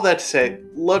 all that to say,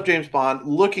 love James Bond.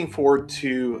 Looking forward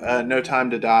to No Time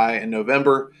to Die in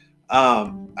November.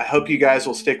 I hope you guys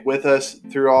will stick with us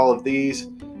through all of these.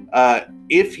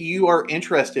 If you are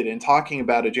interested in talking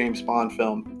about a James Bond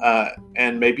film,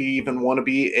 and maybe even want to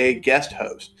be a guest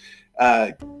host,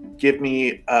 give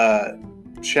me a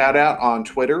shout out on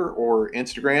Twitter or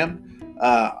Instagram.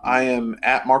 I am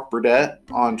at Mark Burdett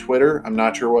on Twitter. I'm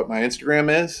not sure what my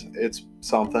Instagram is. It's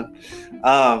something.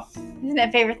 Isn't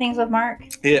it Favorite Things with Mark?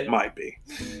 It might be.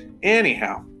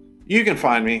 Anyhow, you can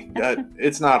find me.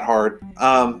 It's not hard.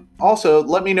 Also,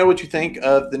 let me know what you think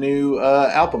of the new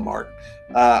album art.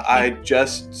 I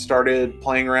just started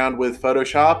playing around with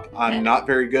Photoshop. I'm not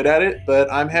very good at it, but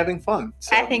I'm having fun.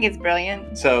 So, I think it's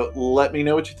brilliant. So let me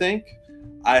know what you think.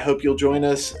 I hope you'll join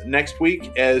us next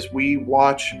week as we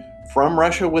watch From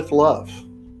Russia with love.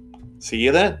 See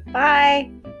you then. Bye.